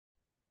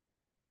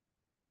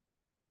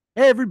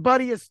Hey,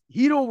 everybody, it's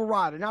Heat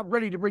Override, and I'm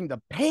ready to bring the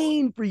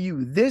pain for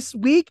you this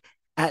week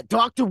at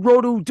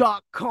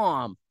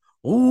drroto.com.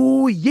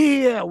 Oh,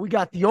 yeah, we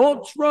got the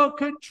Ultra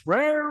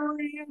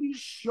Contrarian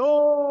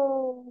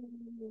Show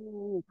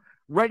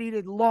ready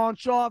to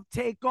launch off,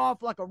 take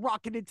off like a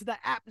rocket into the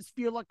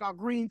atmosphere like our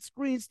green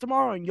screens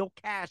tomorrow, and you'll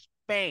cash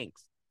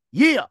banks.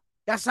 Yeah,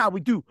 that's how we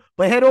do.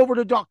 But head over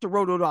to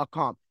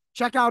drroto.com.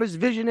 Check out his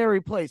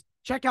visionary plays.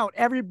 Check out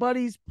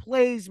everybody's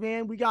plays,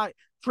 man. We got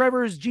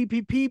Trevor's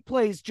GPP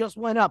plays just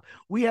went up.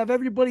 We have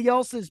everybody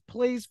else's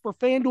plays for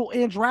FanDuel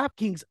and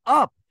DraftKings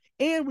up.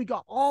 And we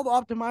got all the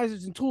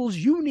optimizers and tools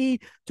you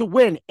need to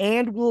win.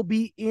 And we'll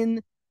be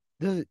in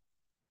the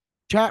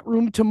chat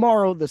room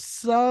tomorrow, the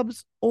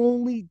subs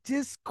only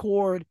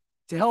Discord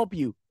to help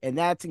you. And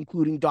that's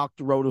including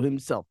Dr. Roto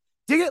himself.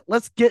 Dig it?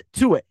 Let's get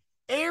to it.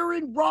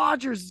 Aaron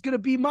Rodgers is going to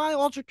be my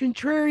ultra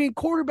contrarian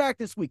quarterback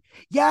this week.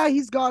 Yeah,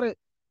 he's got it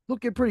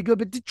looking pretty good,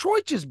 but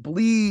Detroit just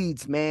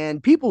bleeds, man.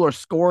 People are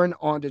scoring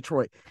on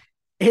Detroit.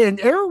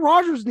 And Aaron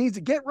Rodgers needs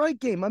a get right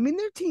game. I mean,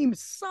 their team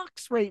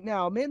sucks right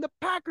now, man. The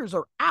Packers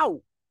are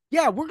out.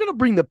 Yeah, we're going to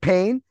bring the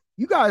pain.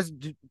 You guys,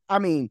 I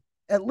mean,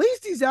 at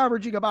least he's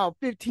averaging about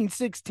 15,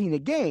 16 a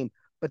game,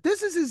 but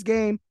this is his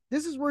game.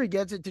 This is where he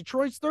gets it.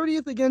 Detroit's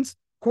 30th against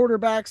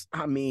quarterbacks.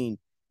 I mean,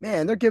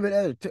 man, they're giving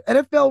it to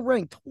NFL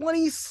ranked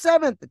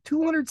 27th at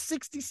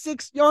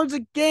 266 yards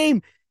a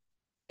game.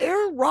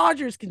 Aaron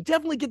Rodgers can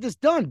definitely get this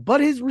done,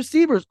 but his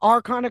receivers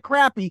are kind of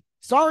crappy.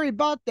 Sorry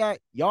about that.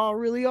 Y'all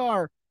really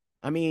are.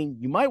 I mean,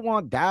 you might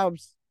want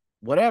Dobbs,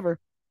 whatever.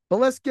 But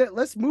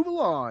let's move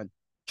along.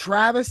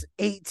 Travis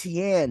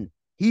Etienne.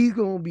 He's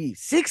gonna be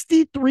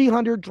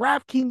 6,300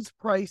 DraftKings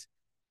price.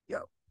 Yo,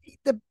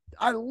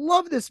 I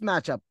love this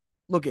matchup.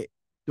 Look at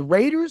the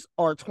Raiders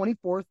are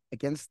 24th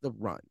against the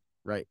run,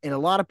 right? And a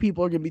lot of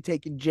people are going to be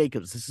taking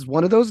Jacobs. This is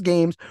one of those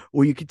games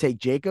where you could take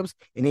Jacobs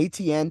and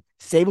ATN,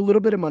 save a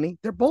little bit of money.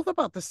 They're both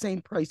about the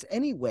same price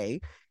anyway,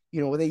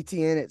 with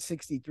ATN at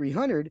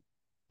 6,300.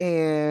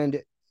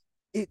 And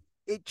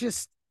it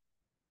just,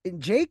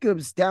 in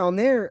Jacobs down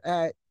there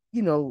at,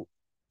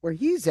 where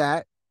he's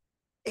at,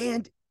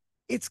 and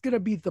it's going to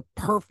be the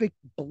perfect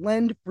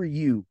blend for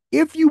you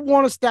if you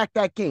want to stack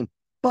that game.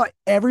 But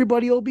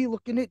everybody will be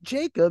looking at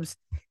Jacobs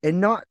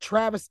and not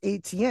Travis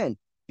Etienne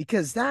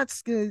because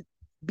that's going to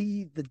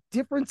be the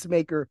difference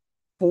maker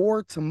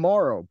for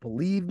tomorrow.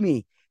 Believe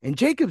me. And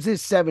Jacobs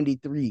is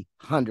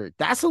 7,300.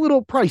 That's a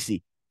little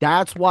pricey.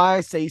 That's why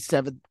I say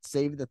save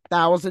the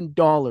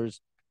 $1,000.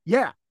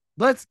 Yeah,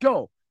 let's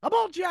go. I'm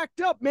all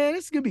jacked up, man.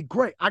 It's going to be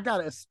great. I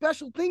got a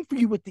special thing for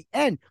you at the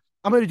end.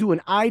 I'm going to do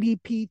an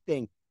IDP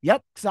thing.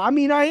 Yep. So, I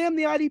mean, I am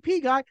the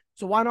IDP guy.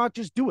 So why not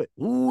just do it?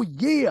 Oh,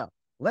 yeah.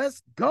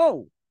 Let's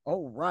go.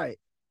 All right.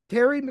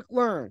 Terry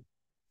McLaurin,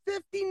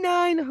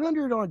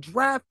 5,900 on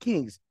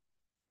DraftKings.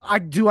 I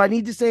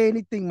need to say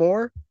anything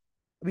more?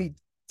 I mean,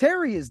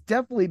 Terry has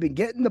definitely been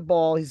getting the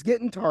ball. He's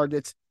getting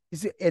targets.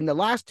 He's in the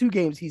last two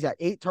games, he's at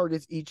 8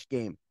 targets each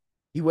game.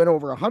 He went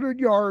over 100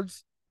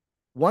 yards,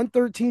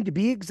 113 to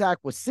be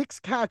exact, with 6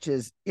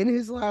 catches in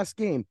his last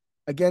game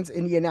against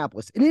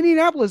Indianapolis. And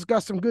Indianapolis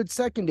got some good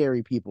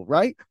secondary people,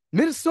 right?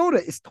 Minnesota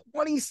is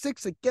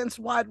 26 against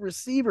wide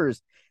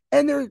receivers,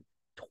 and they're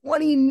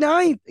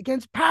 29th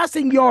against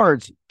passing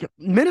yards.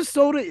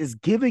 Minnesota is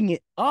giving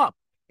it up.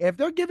 If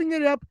they're giving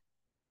it up,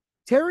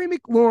 Terry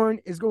McLaurin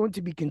is going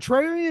to be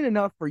contrarian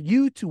enough for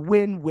you to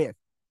win with.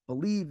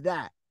 Believe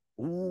that.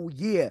 Oh,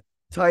 yeah.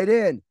 Tight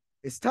end.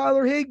 It's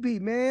Tyler Higbee,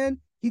 man.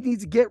 He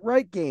needs a get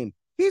right game.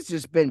 He's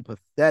just been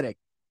pathetic.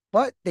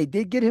 But they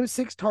did get him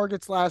 6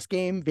 targets last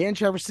game. Van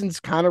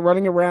Jefferson's kind of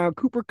running around.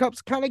 Cooper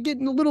Kupp's kind of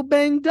getting a little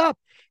banged up.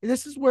 And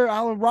this is where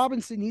Allen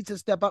Robinson needs to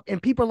step up.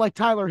 And people like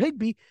Tyler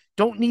Higbee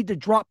don't need to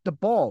drop the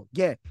ball.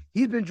 Yeah,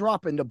 he's been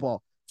dropping the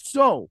ball.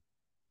 So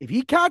if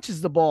he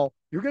catches the ball,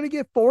 you're going to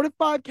get 4 to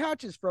 5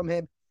 catches from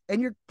him.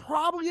 And you're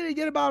probably going to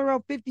get about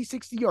around 50,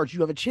 60 yards.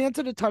 You have a chance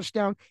at a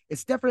touchdown.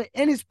 It's definitely,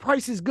 and his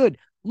price is good.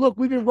 Look,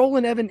 we've been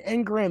rolling Evan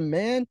Engram,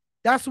 man.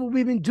 That's what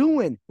we've been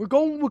doing. We're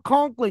going with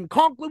Conklin.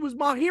 Conklin was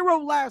my hero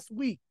last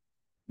week.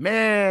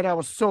 Man, I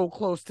was so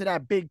close to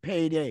that big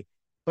payday.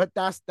 But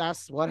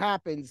that's what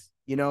happens.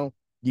 You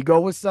go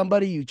with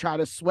somebody, you try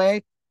to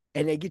sway,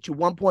 and they get you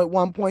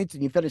 1.1 points,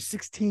 and you finish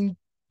 16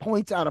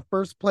 points out of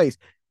first place.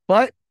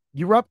 But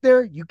you're up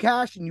there, you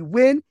cash, and you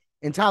win,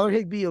 and Tyler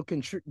Higbee will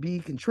be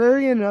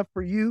contrarian enough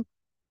for you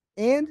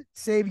and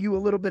save you a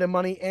little bit of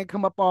money and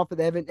come up off of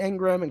the Evan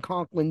Engram and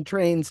Conklin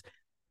trains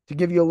to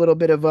give you a little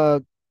bit of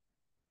a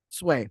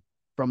sway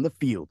from the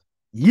field.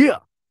 Yeah.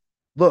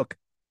 Look,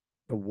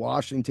 the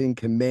Washington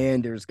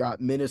Commanders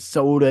got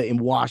Minnesota in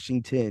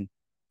Washington.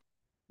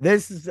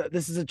 This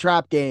is a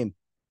trap game.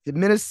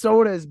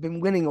 Minnesota has been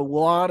winning a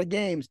lot of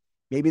games.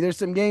 Maybe there's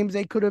some games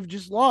they could have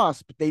just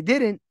lost, but they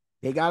didn't.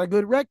 They got a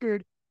good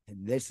record,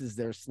 and this is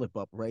their slip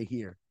up right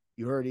here.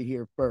 You heard it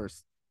here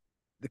first.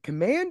 The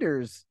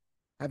Commanders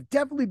have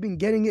definitely been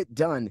getting it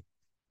done,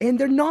 and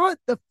they're not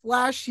the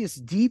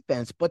flashiest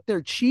defense, but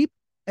they're cheap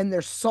and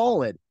they're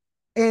solid.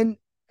 And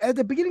at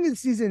the beginning of the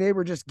season, they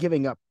were just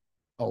giving up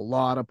a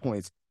lot of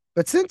points.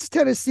 But since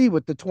Tennessee,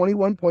 with the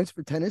 21 points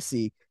for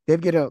Tennessee,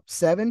 they've given up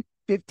 7,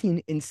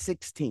 15, and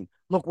 16.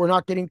 Look, we're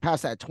not getting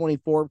past that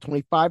 24,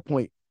 25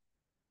 point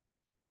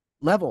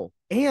level.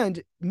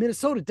 And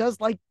Minnesota does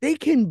they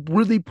can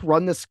really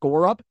run the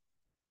score up,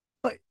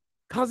 but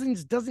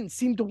Cousins doesn't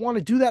seem to want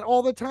to do that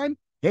all the time.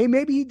 Hey,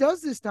 maybe he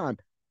does this time.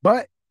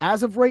 But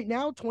as of right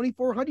now,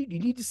 2,400, you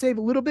need to save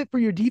a little bit for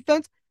your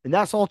defense, and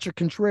that's ultra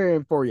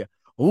contrarian for you.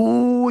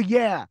 Oh,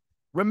 yeah.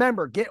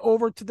 Remember, get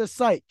over to the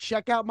site,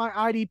 check out my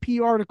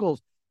IDP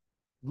articles.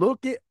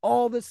 Look at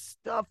all the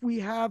stuff we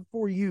have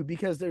for you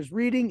because there's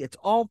reading, it's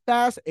all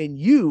fast, and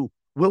you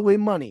will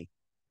win money.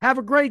 Have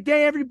a great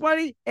day,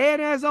 everybody.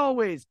 And as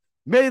always,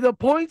 may the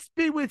points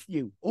be with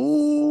you.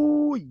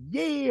 Oh,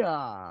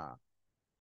 yeah.